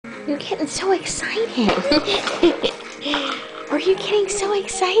You're getting so excited. Are you getting so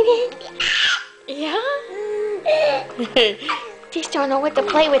excited? Yeah? Just don't know what to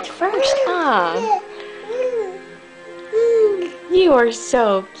play with first, huh? You are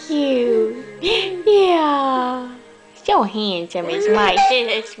so cute. Yeah. So handsome is my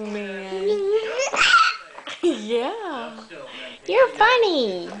this man. Yeah. You're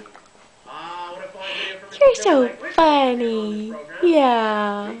funny. You're so funny.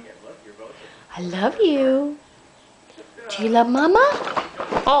 Yeah. I love you. Do you love Mama?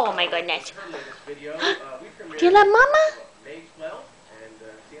 Oh my goodness. Do you love Mama?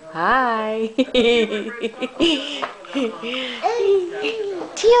 Hi.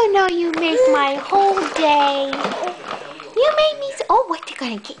 Do you know you make my whole day? You made me so. Oh, what you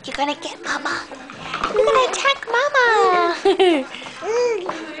gonna get? You gonna get Mama? You're gonna attack Mama.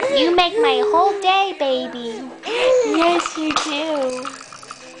 You make my whole day, baby. Yes, you do.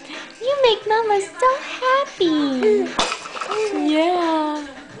 You make Mama so happy. Yeah.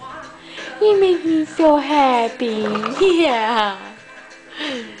 You make me so happy. Yeah.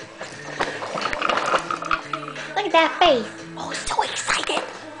 Look at that face. Oh, so excited.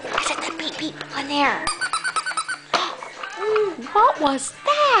 Is it the beep beep on there? What was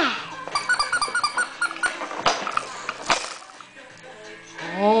that?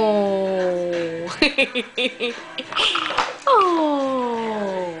 Oh.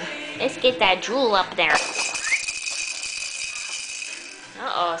 Oh. Let's get that drool up there.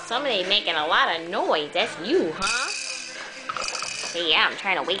 Uh-oh, somebody making a lot of noise. That's you, huh? Hey, yeah, I'm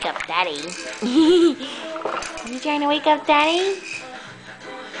trying to wake up Daddy. You trying to wake up Daddy?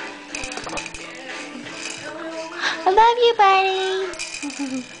 I love you, buddy.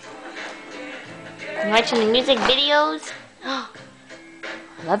 You watching the music videos? I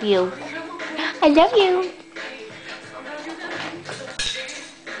love you. I love you.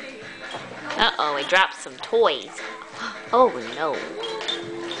 Uh-oh, I dropped some toys. Oh, no.